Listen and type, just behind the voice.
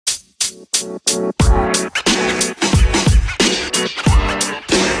Hi,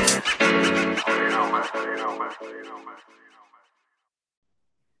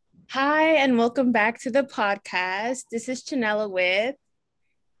 and welcome back to the podcast. This is Chanela with.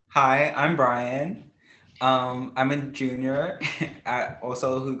 Hi, I'm Brian. I'm a junior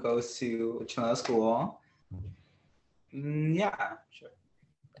also who goes to Chanel School. Yeah,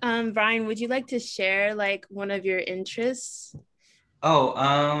 sure. Brian, would you like to share like one of your interests? Oh,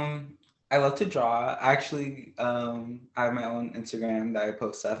 I love to draw. Actually, I have my own Instagram that I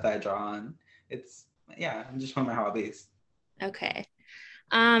post stuff that I draw on. It's yeah, just one of my hobbies. Okay.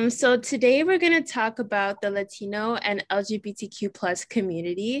 So today we're going to talk about the Latino and LGBTQ plus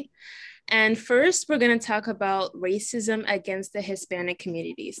community. And first, we're going to talk about racism against the Hispanic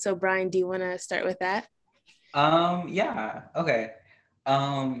community. So, Brian, do you want to start with that? Yeah, okay.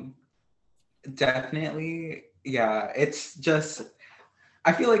 Um, Definitely, yeah. It's just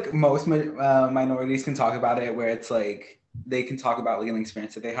I feel like most minorities can talk about it, where it's like they can talk about like an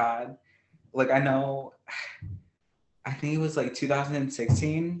experience that they had. Like I know, I think it was like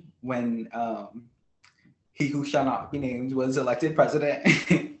 2016 when he who shall not be named was elected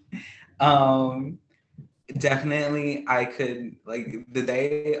president. um, Definitely, I could like the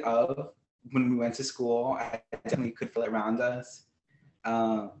day of when we went to school, I definitely could feel it around us.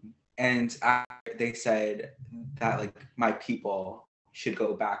 Um, and after they said that like my people should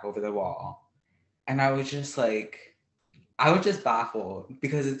go back over the wall, and I was just like, I was just baffled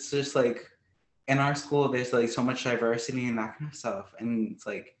because it's just like in our school there's like so much diversity and that kind of stuff, and it's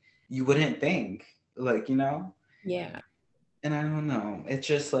like you wouldn't think, like, Yeah. and I don't know, it's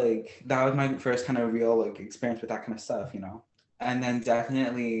just like that was my first kind of real like experience with that kind of stuff. And then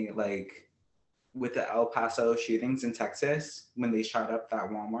definitely like with the El Paso shootings in Texas when they shot up that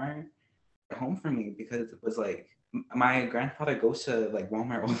Walmart home for me, because it was like my grandfather goes to like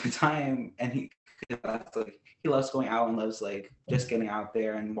Walmart all the time, and he loves going out and loves like just getting out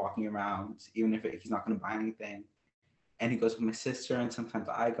there and walking around, even if he's not going to buy anything. And he goes with my sister, and sometimes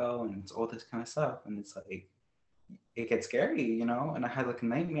I go, and it's all this kind of stuff, and it's like it gets scary. And I had like a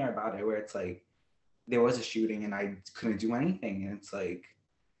nightmare about it, where it's like there was a shooting and I couldn't do anything, and it's like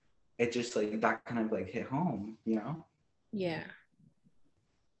it just like that kind of like hit home. Yeah. Uh,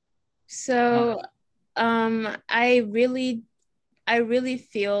 So, I really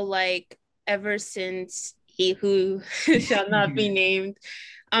feel like ever since he who shall not be named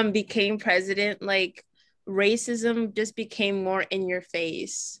became president, like racism just became more in your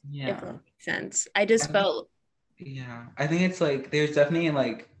face, if that yeah. makes sense. I just felt. Yeah, I think it's like there's definitely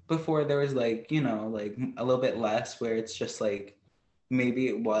like before there was like like a little bit less, where it's just like maybe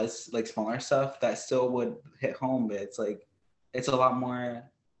it was like smaller stuff that still would hit home, but it's like it's a lot more,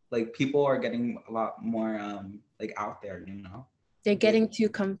 like people are getting a lot more like out there. They're They, getting too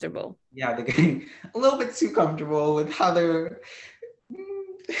comfortable. yeah, they're getting a little bit too comfortable with how they're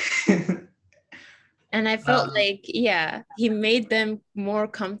And I felt um, like, yeah, he made them more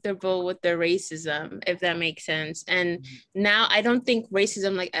comfortable with the racism, if that makes sense. And now I don't think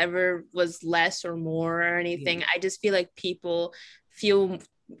racism like ever was less or more or yeah, anything. I just feel like people feel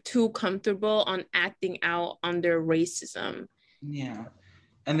too comfortable on acting out on their racism. yeah.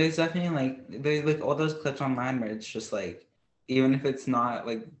 And there's definitely like there's like all those clips online where it's just like even if it's not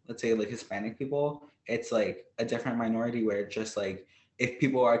like let's say like Hispanic people, it's like a different minority where it's just like if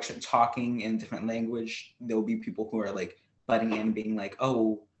people are actually talking in different language, there'll be people who are like butting in, being like,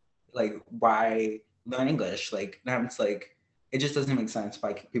 oh, like why learn English? Like now it's like it just doesn't make sense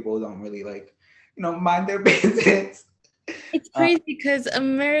why people don't really like mind their business. It's Uh, crazy because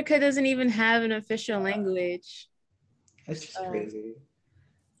America doesn't even have an official language. it's just So crazy.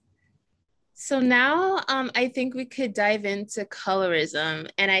 So now I think we could dive into colorism.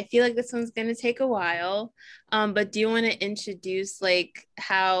 And I feel like this one's going to take a while. But do you want to introduce like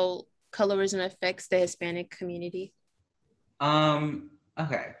how colorism affects the Hispanic community?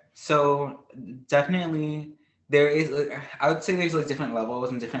 Okay. So definitely there is I would say there's like different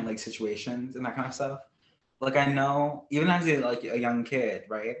levels and different like situations and that kind of stuff. Like I know even as a young kid,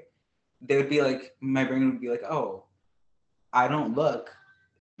 right? They would be like my brain would be like, "Oh, I don't look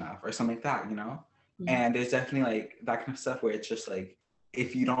enough," or something like that. Mhm. And there's definitely like that kind of stuff where it's just like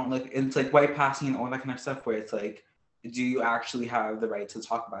if you don't look, it's like white passing and all that kind of stuff where it's like do you actually have the right to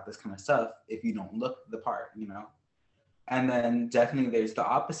talk about this kind of stuff if you don't look the part? And then definitely there's the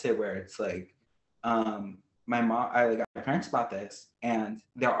opposite where it's like my mom I like my parents about this, and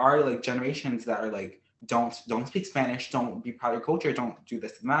there are like generations that are like don't speak Spanish, don't be proud of your culture, don't do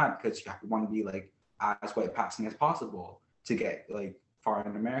this and that, because you want to be like as white passing as possible to get like far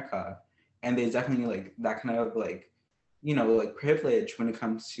in America. And there's definitely like that kind of like you know, like privilege when it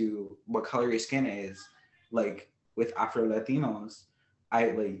comes to what color your skin is, like with Afro Latinos.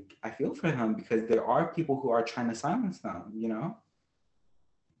 I feel for them because there are people who are trying to silence them, you know?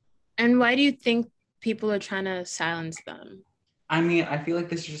 And why do you think people are trying to silence them? I mean, I feel like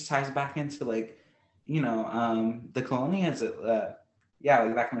this just ties back into like, you know, the colonialism, yeah,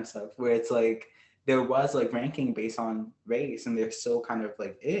 like that kind of stuff, where it's like there was like ranking based on race, and there still kind of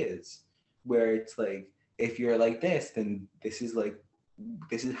like is, where it's like if you're like this, then this is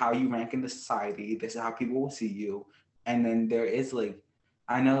how you rank in the society. This is how people will see you, and then there is like,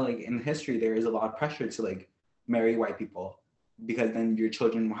 I know like in history there is a lot of pressure to like marry white people because then your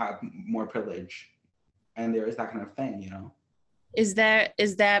children will have more privilege, and there is that kind of thing, you know. Is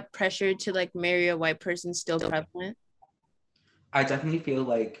that pressure to like marry a white person still prevalent? I definitely feel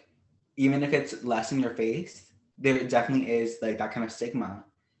like even if it's less in your face, there definitely is like that kind of stigma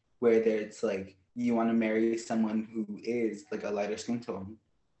where there's like you want to marry someone who is like a lighter skin tone.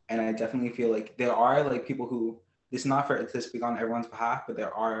 And I definitely feel like there are like people who, it's not for to speak on everyone's behalf, but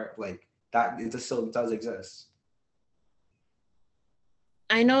there are like that it just still does exist.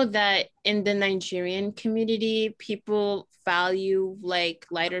 I know that in the Nigerian community, people value like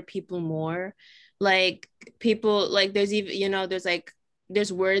lighter people more. Like people like there's even there's like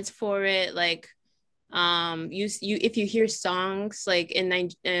there's words for it like you if you hear songs like in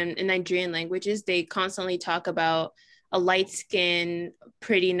Nigerian languages, they constantly talk about a light skin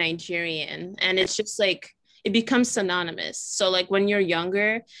pretty Nigerian, and it's just like it becomes synonymous. So like when you're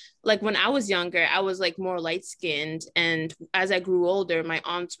younger, like when I was younger, I was like more light skinned, and as I grew older, my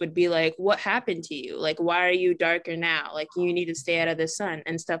aunts would be like, what happened to you, like why are you darker now, like you need to stay out of the sun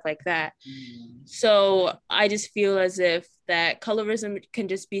and stuff like that. Mm. So I just feel as if that colorism can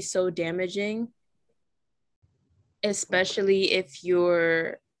just be so damaging, especially if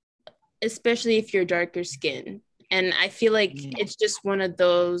you're darker skin. And I feel like Yeah. it's just one of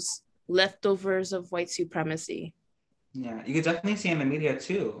those leftovers of white supremacy. Yeah, you could definitely see in the media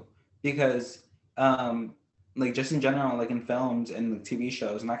too, because um, like just in general, like in films and like TV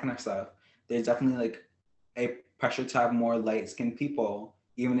shows and that kind of stuff, there's definitely like a pressure to have more light-skinned people,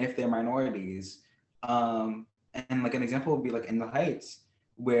 even if they're minorities. And like an example would be like in the Heights,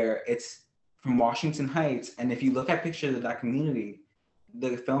 where it's from Washington Heights, and if you look at pictures of that community,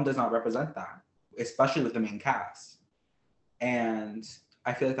 the film does not represent that, especially with the main cast. And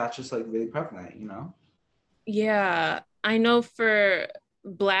I feel like that's just like really prevalent, you know? Yeah, I know for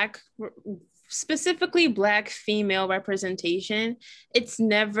black, specifically black female representation, it's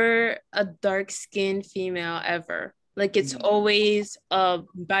never a dark skinned female ever. Like it's Yeah. always a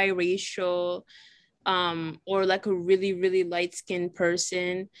biracial or like a really really light skinned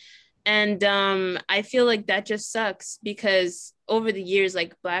person. And I feel like that just sucks because over the years,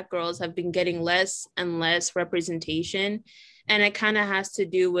 like black girls have been getting less and less representation. And it kind of has to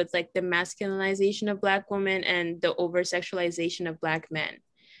do with like the masculinization of black women and the over sexualization of black men.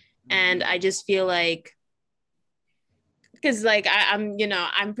 And I just feel like because like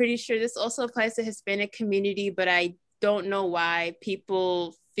I'm pretty sure this also applies to Hispanic community, but I don't know why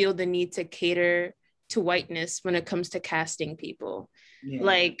people feel the need to cater to whiteness when it comes to casting people. Yeah.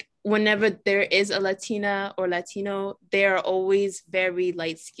 Like whenever there is a Latina or Latino, they are always very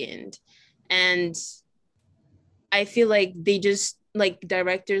light skinned. And I feel like they just like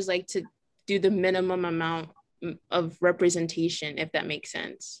directors like to do the minimum amount of representation, if that makes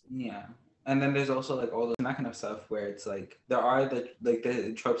sense. Yeah. And then there's also like all that kind of stuff where it's like there are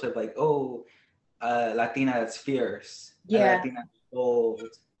the tropes of like, oh, Latina that's fierce, a Yeah. Latina that's bold,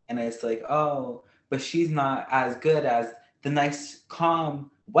 and it's like, oh, but she's not as good as the nice,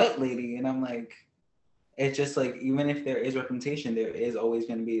 calm white lady. And I'm like, it's just like even if there is representation, there is always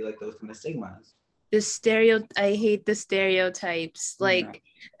going to be like those kind of stigmas. I hate the stereotypes. Yeah. Like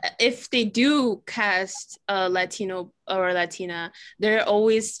if they do cast a Latino or a Latina, they're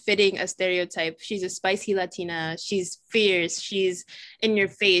always fitting a stereotype. She's a spicy Latina, she's fierce, she's in your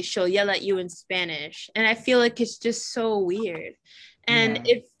face, she'll yell at you in Spanish. And I feel like it's just so weird. And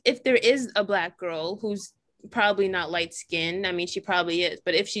Yeah. if there is a black girl who's probably not light skinned, I mean she probably is,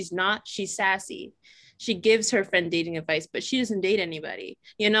 but if she's not, she's sassy. She gives her friend dating advice, but she doesn't date anybody.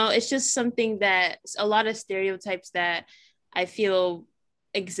 It's just something that a lot of stereotypes that I feel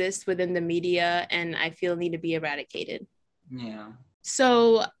exist within the media and I feel need to be eradicated. Yeah.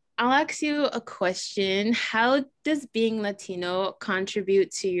 So I'll ask you a question. How does being Latino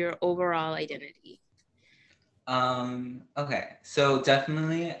contribute to your overall identity? Okay. So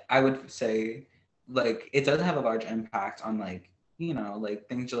definitely I would say like it does have a large impact on like, you know, like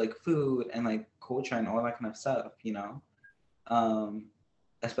things like food and like culture and all that kind of stuff, you know. Um,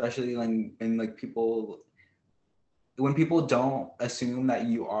 especially when like people when people don't assume that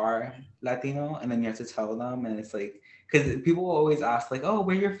you are Latino, and then you have to tell them, and it's like, because people always ask like, oh,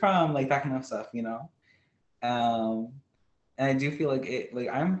 where you're from, like that kind of stuff, you know. Um, and I do feel like it, like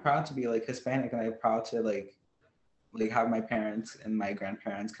I'm proud to be like Hispanic, and I'm proud to like have my parents and my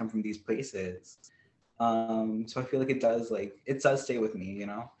grandparents come from these places. So I feel like it does stay with me, you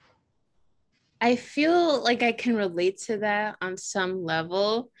know. I feel like I can relate to that on some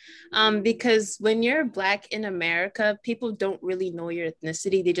level, because when you're Black in America, people don't really know your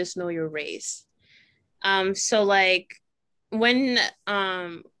ethnicity, they just know your race. So like when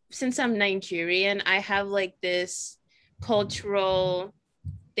since I'm Nigerian, I have like this cultural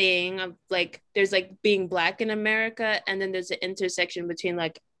thing of like there's like being Black in America, and then there's an intersection between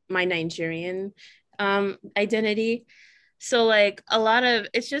like my Nigerian identity. So like a lot of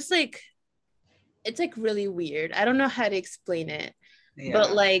it's like really weird. I don't know how to explain it, but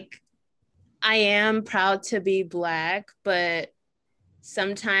Yeah. like I am proud to be Black, but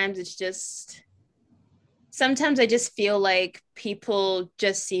sometimes it's just sometimes I just feel like people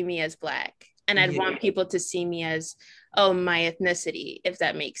just see me as Black, and I'd Yeah. want people to see me as, oh, my ethnicity, if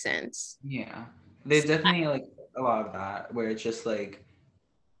that makes sense. Yeah. There's definitely like a lot of that where it's just like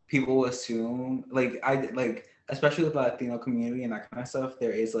people assume like I like especially with the Latino community and that kind of stuff,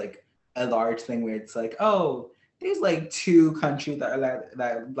 there is like a large thing where it's like, oh, there's like two countries that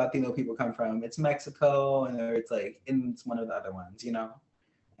Latino people come from. It's Mexico and or it's like and it's one of the other ones, you know?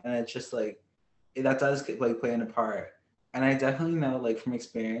 And it's just like that does like play in a part. And I definitely know like from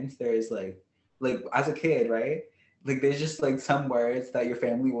experience there is like as a kid, right? Like there's just like some words that your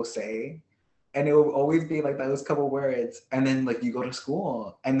family will say and it will always be like those couple words and then like you go to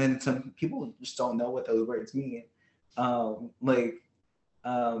school and then some people just don't know what those words mean. Like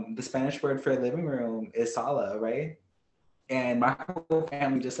the Spanish word for living room is sala, right? And my whole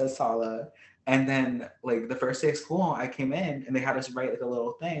family just says sala. And then like the first day of school I came in and they had us write like a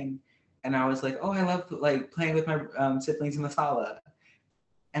little thing and I was like, oh, I love like playing with my siblings in the sala.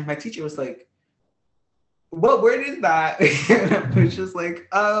 And my teacher was like, what word is that? And I was just like,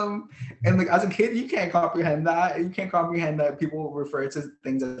 and like as a kid, you can't comprehend that. You can't comprehend that people refer to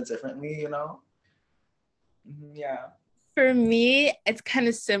things differently, you know? Yeah. For me, it's kind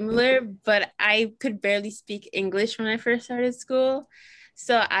of similar, but I could barely speak English when I first started school.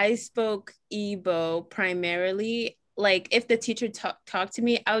 So I spoke Igbo primarily. Like if the teacher talked to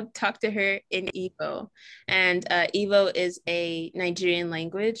me, I would talk to her in Igbo. And Igbo is a Nigerian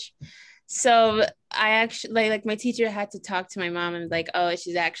language. So I actually like my teacher had to talk to my mom and like, oh,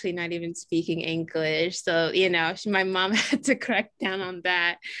 she's actually not even speaking English. So, you know, my mom had to crack down on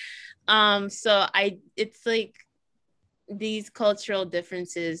that. So it's like these cultural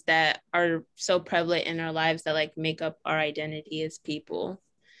differences that are so prevalent in our lives that like make up our identity as people.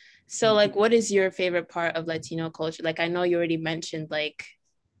 So like what is your favorite part of Latino culture? Like I know you already mentioned like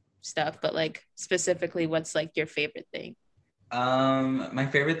stuff, but like specifically what's like your favorite thing? My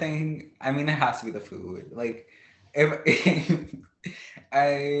favorite thing, I mean, it has to be the food. Like, if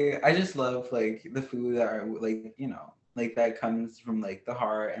I just love like the food that are like you know like that comes from like the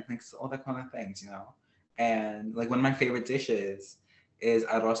heart and like all that kind of things, you know. And like one of my favorite dishes is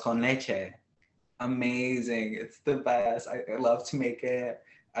arroz con leche. Amazing! It's the best. I love to make it.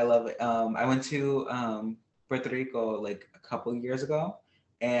 I love it. I went to Puerto Rico like a couple years ago,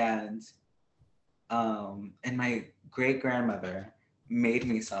 and and my great grandmother made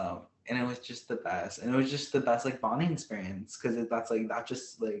me some, and it was just the best. And it was just the best like bonding experience because that's like that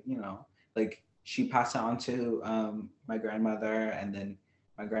just like you know like she passed it on to my grandmother, and then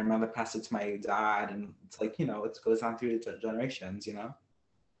my grandmother passed it to my dad, and it's like you know it goes on through the generations, you know.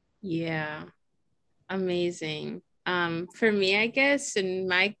 Yeah, amazing. For me, I guess in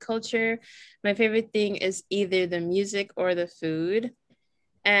my culture, my favorite thing is either the music or the food.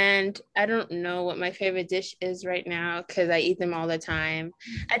 And I don't know what my favorite dish is right now because I eat them all the time.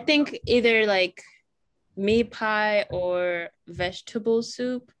 I think either like meat pie or vegetable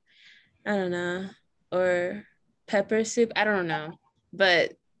soup. I don't know. Or pepper soup. I don't know.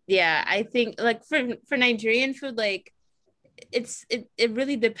 But yeah, I think like for Nigerian food, like it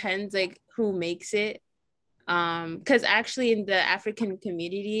really depends like who makes it. Because actually in the African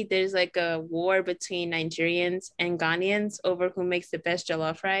community, there's like a war between Nigerians and Ghanaians over who makes the best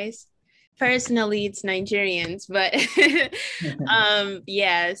jollof rice. Personally, it's Nigerians, but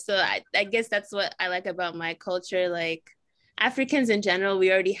yeah, so I guess that's what I like about my culture. Like Africans in general, we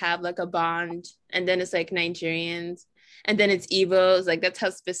already have like a bond, and then it's like Nigerians, and then it's Igbos. Like that's how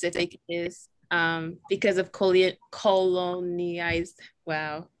specific it is. Because of colonized,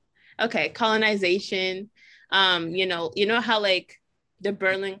 wow, okay, colonization. You know how like the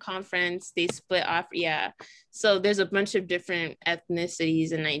Berlin Conference, they split off. Yeah. So there's a bunch of different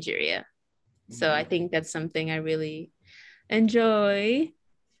ethnicities in Nigeria. So I think that's something I really enjoy.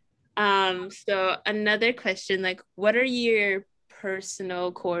 So another question, like, what are your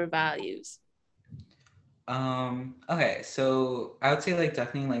personal core values? Okay, so I would say like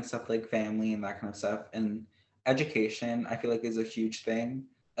definitely like stuff like family and that kind of stuff, and education I feel like is a huge thing,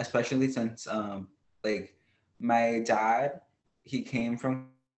 especially since like my dad, he came from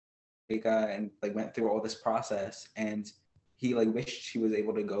Jamaica and like went through all this process, and he like wished he was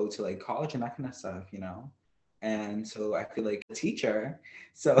able to go to like college and that kind of stuff, you know. And so I feel like a teacher,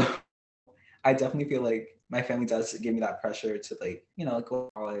 so I definitely feel like my family does give me that pressure to like, you know, like go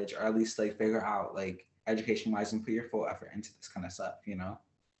to college or at least like figure out like education wise and put your full effort into this kind of stuff, you know?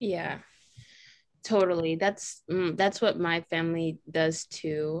 Yeah, totally. That's what my family does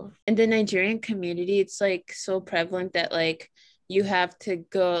too. In the Nigerian community, it's like so prevalent that like you have to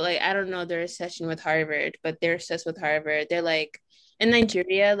go, like, I don't know their session with Harvard, but they're obsessed with Harvard. They're like in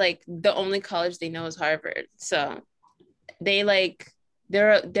Nigeria, like the only college they know is Harvard. So they like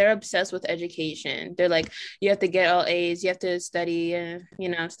they're obsessed with education. They're like, you have to get all A's, you have to study, and you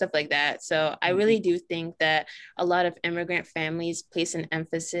know, stuff like that. So I really do think that a lot of immigrant families place an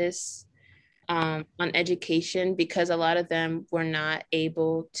emphasis on education because a lot of them were not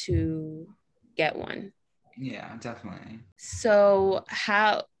able to get one. Yeah, definitely. So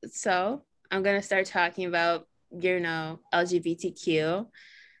I'm gonna start talking about, you know, LGBTQ.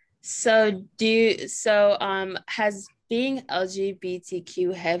 Has being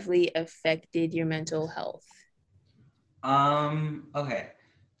LGBTQ heavily affected your mental health? Okay.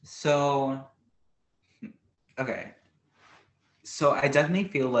 So okay. So I definitely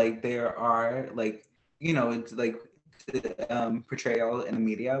feel like there are like, you know, it's like portrayal in the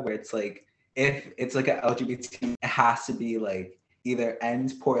media where it's like if it's like a LGBT, it has to be like either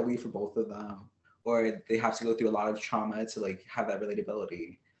ends poorly for both of them or they have to go through a lot of trauma to like have that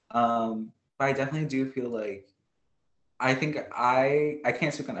relatability. But I definitely do feel like I think I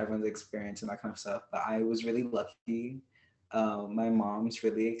can't speak on everyone's experience and that kind of stuff, but I was really lucky. My mom's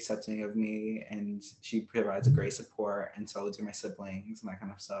really accepting of me, and she provides a great support, and so do my siblings and that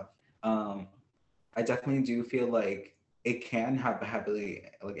kind of stuff. Um, I definitely do feel like it can have a heavily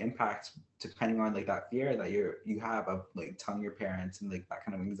like impact depending on like that fear that you have of like telling your parents and like that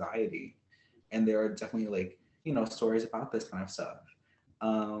kind of anxiety. And there are definitely like, you know, stories about this kind of stuff.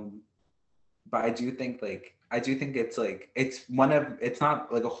 Um, but I do think it's like it's one of it's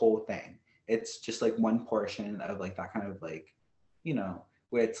not like a whole thing. It's just like one portion of like that kind of like, you know,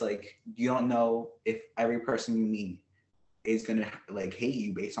 where it's like you don't know if every person you meet is gonna like hate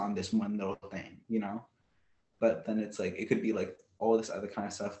you based on this one little thing, you know? But then it's like it could be like all this other kind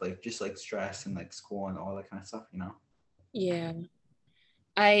of stuff, like just like stress and like school and all that kind of stuff, you know? Yeah.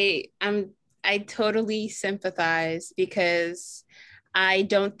 I I'm I totally sympathize because I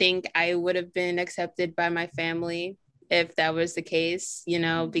don't think I would have been accepted by my family if that was the case, you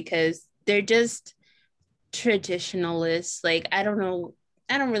know, because they're just traditionalists. Like I don't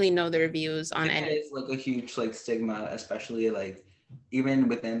really know their views I on think that any. is like a huge like stigma, especially like even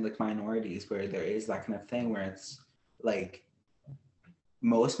within like minorities where there is that kind of thing where it's like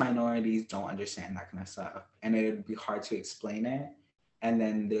most minorities don't understand that kind of stuff and it would be hard to explain it. And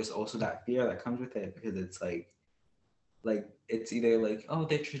then there's also that fear that comes with it because it's like it's either like, oh,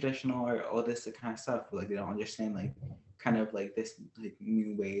 they're traditional or all this kind of stuff, but like they don't understand like kind of like this like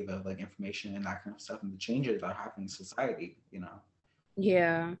new wave of like information and that kind of stuff and the changes that are happening in society, you know.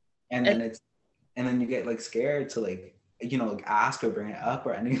 Yeah. And I, then it's and then you get like scared to like, you know, like ask or bring it up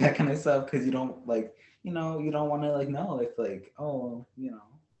or any of that kind of stuff because you don't like, you know, you don't want to like know if like, oh, you know.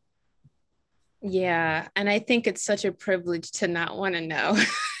 yeah, and I think it's such a privilege to not want to know.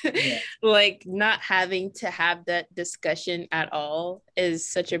 Yeah. Like not having to have that discussion at all is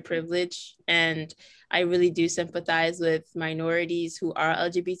such a privilege. And I really do sympathize with minorities who are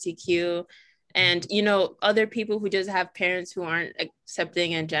LGBTQ and, you know, other people who just have parents who aren't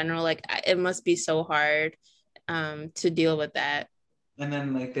accepting in general. Like it must be so hard to deal with that. And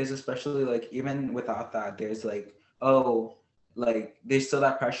then like there's especially like even without that, there's like, oh, like there's still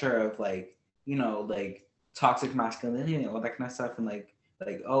that pressure of like, you know, like toxic masculinity and all that kind of stuff and like,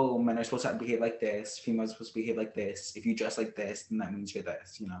 oh, men are supposed to behave like this, females are supposed to behave like this. If you dress like this, then that means you're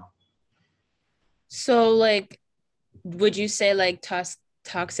this, you know. So like would you say like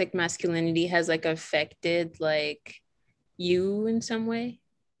toxic masculinity has like affected like you in some way?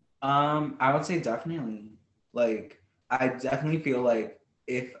 I would say definitely. Like, I definitely feel like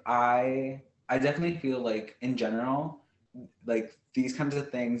if I definitely feel like in general, like these kinds of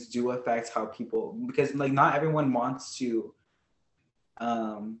things do affect how people because like not everyone wants to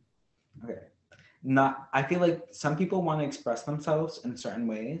um okay, not I feel like some people want to express themselves in certain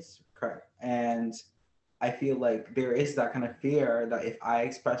ways, correct? And I feel like there is that kind of fear that if I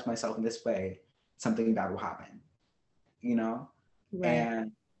express myself in this way, something bad will happen, you know? Right.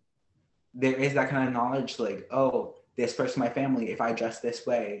 And there is that kind of knowledge like, oh, this person in my family, if I dress this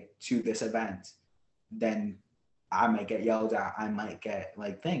way to this event, then I might get yelled at, I might get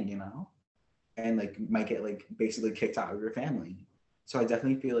like thing, and like might get like basically kicked out of your family. So I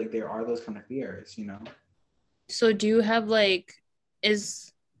definitely feel like there are those kind of fears. So do you have like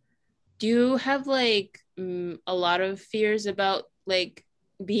is do you have like a lot of fears about like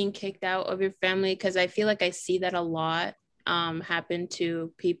being kicked out of your family? Because I feel like I see that a lot happen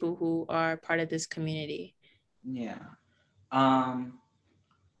to people who are part of this community. Yeah. Um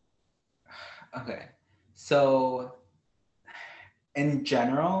okay. So in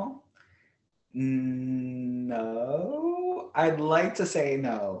general, no. I'd like to say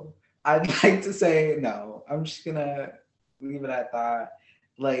no. I'd like to say no. I'm just gonna leave it at that.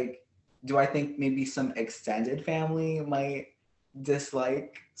 Like, do I think maybe some extended family might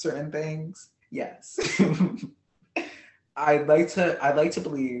dislike certain things? Yes. I'd like to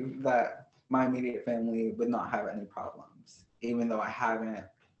believe that my immediate family would not have any problems, even though I haven't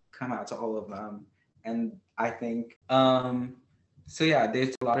come out to all of them. And I think so yeah,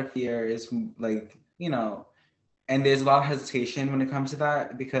 there's a lot of fears, like, and there's a lot of hesitation when it comes to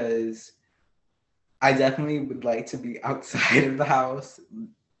that because I definitely would like to be outside of the house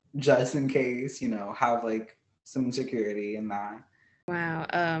just in case, have like some security in that. Wow.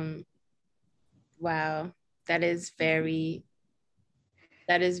 Wow. That is very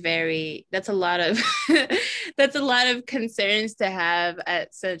that's a lot of that's a lot of concerns to have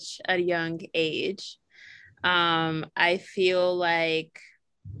at such a young age. I feel like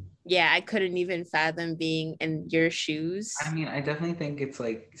yeah, I couldn't even fathom being in your I shoes. mean, I definitely think it's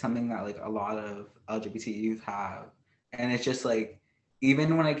like something that like a lot of LGBT youth have. And it's just like,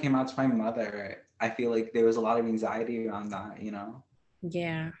 even when I came out to my mother, I feel like there was a lot of anxiety around that.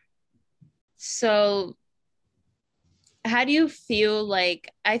 Yeah. So how do you feel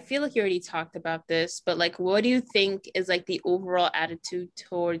like I feel like you already talked about this, but like what do you think is like the overall attitude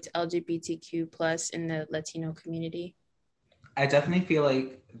towards LGBTQ plus in the Latino community? I definitely feel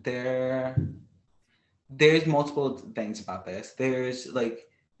like there's multiple things about this. There is like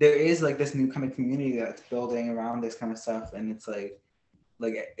this new kind of community that's building around this kind of stuff, and it's like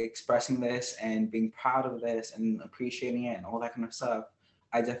expressing this and being proud of this and appreciating it and all that kind of stuff.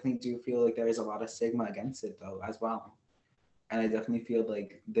 I definitely do feel like there is a lot of stigma against it though as well. And I definitely feel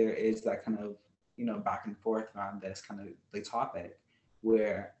like there is that kind of back and forth around this kind of like topic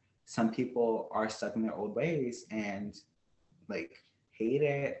where some people are stuck in their old ways and like hate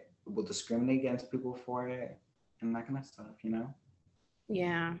it, will discriminate against people for it, and that kind of stuff.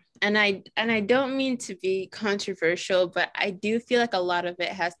 Yeah. And I don't mean to be controversial, but I do feel like a lot of it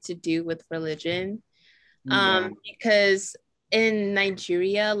has to do with religion. Yeah. Because in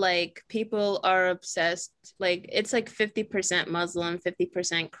Nigeria, like people are obsessed, like it's like 50% Muslim,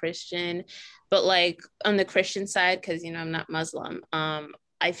 50% Christian. But like on the Christian side, because I'm not Muslim,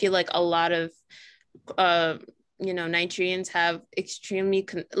 I feel like a lot of uh Nigerians have extremely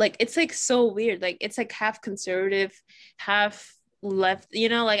like it's like so weird. Like it's like half conservative, half left,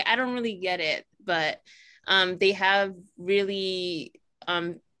 like I don't really get it, but they have really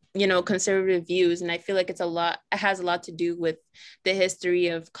conservative views, and I feel like it has a lot to do with the history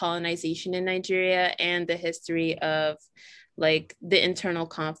of colonization in Nigeria and the history of like the internal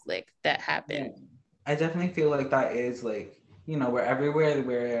conflict that Yeah. happened. I definitely feel like that is like, where everywhere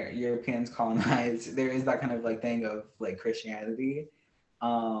where Europeans colonized, there is that kind of like thing of like Christianity.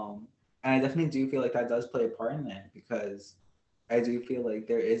 And I definitely do feel like that does play a part in it because I do feel like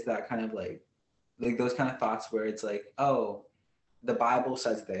there is that kind of like those kind of thoughts where it's like, oh, the Bible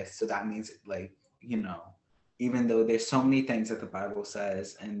says this, so that means like, even though there's so many things that the Bible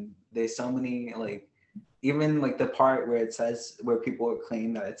says, and there's so many like, even like the part where it says where people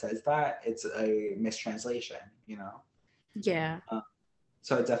claim that it says that it's a mistranslation. Yeah. Uh,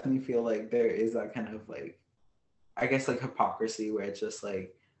 so I definitely feel like there is that kind of like, I guess like hypocrisy where it's just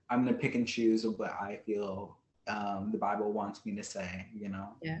like I'm gonna pick and choose what I feel the Bible wants me to say.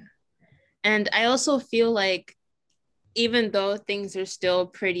 Yeah. And I also feel like even though things are still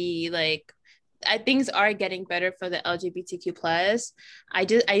pretty like things are getting better for the LGBTQ plus,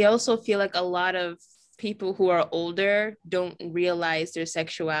 I also feel like a lot of people who are older don't realize their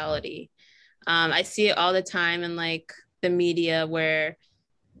sexuality. I see it all the time in like the media where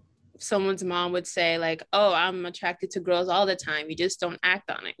someone's mom would say like, "Oh, I'm attracted to girls all the time. You just don't act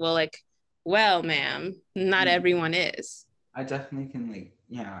on it." Well, like, well, ma'am, not everyone is. I definitely can like,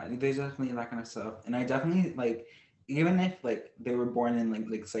 yeah, there's definitely that kind of stuff. And I definitely like, even if like they were born in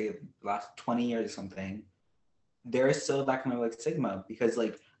like say last 20 years or something, there is still that kind of like stigma because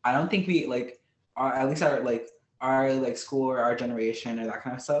like I don't think we like our at least our like school or our generation or that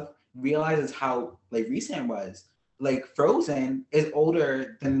kind of stuff realizes how like recent it was. Like Frozen is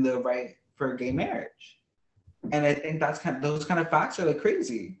older than the right for gay marriage. And I think that's kind of those kind of facts are like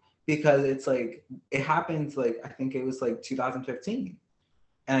crazy because it's like it happens like I think it was like 2015.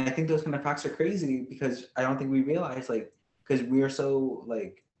 And I think those kind of facts are crazy because I don't think we realize like because we are so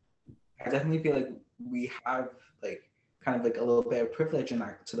like I definitely feel like we have like kind of like a little bit of privilege in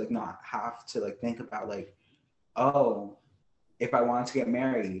that to like not have to like think about like, oh, if I want to get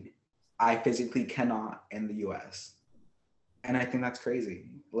married, I physically cannot in the US. And I think that's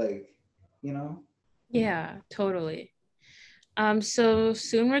crazy. Like, you know? Yeah, totally. So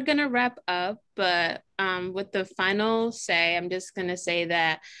soon we're gonna wrap up, but with the final say, I'm just gonna say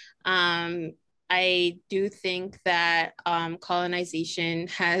that um, I do think that colonization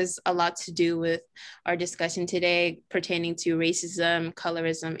has a lot to do with our discussion today pertaining to racism,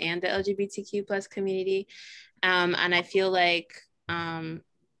 colorism, and the LGBTQ plus community. And I feel like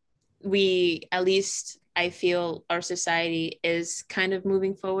we, at least I feel our society is kind of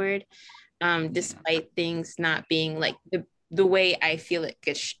moving forward, Yeah. despite things not being like the way I feel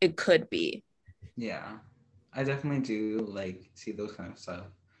it could be. Yeah. I definitely do like see those kind of stuff.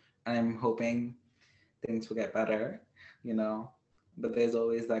 And I'm hoping things will get better, you know? But there's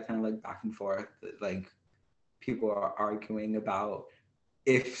always that kind of like back and forth that, like people are arguing about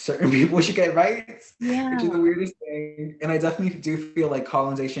if certain people should get rights, which is Yeah. the weirdest thing. And I definitely do feel like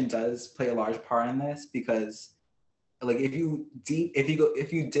colonization does play a large part in this because like if you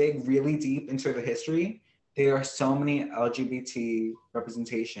dig really deep into the history, there are so many LGBT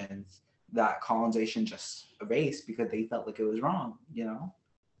representations that colonization just erased because they felt like it was wrong, you know?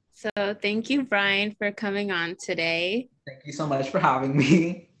 So thank you, Brian, for coming on today. Thank you so much for having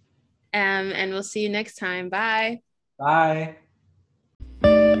me. And we'll see you next time. Bye. Bye.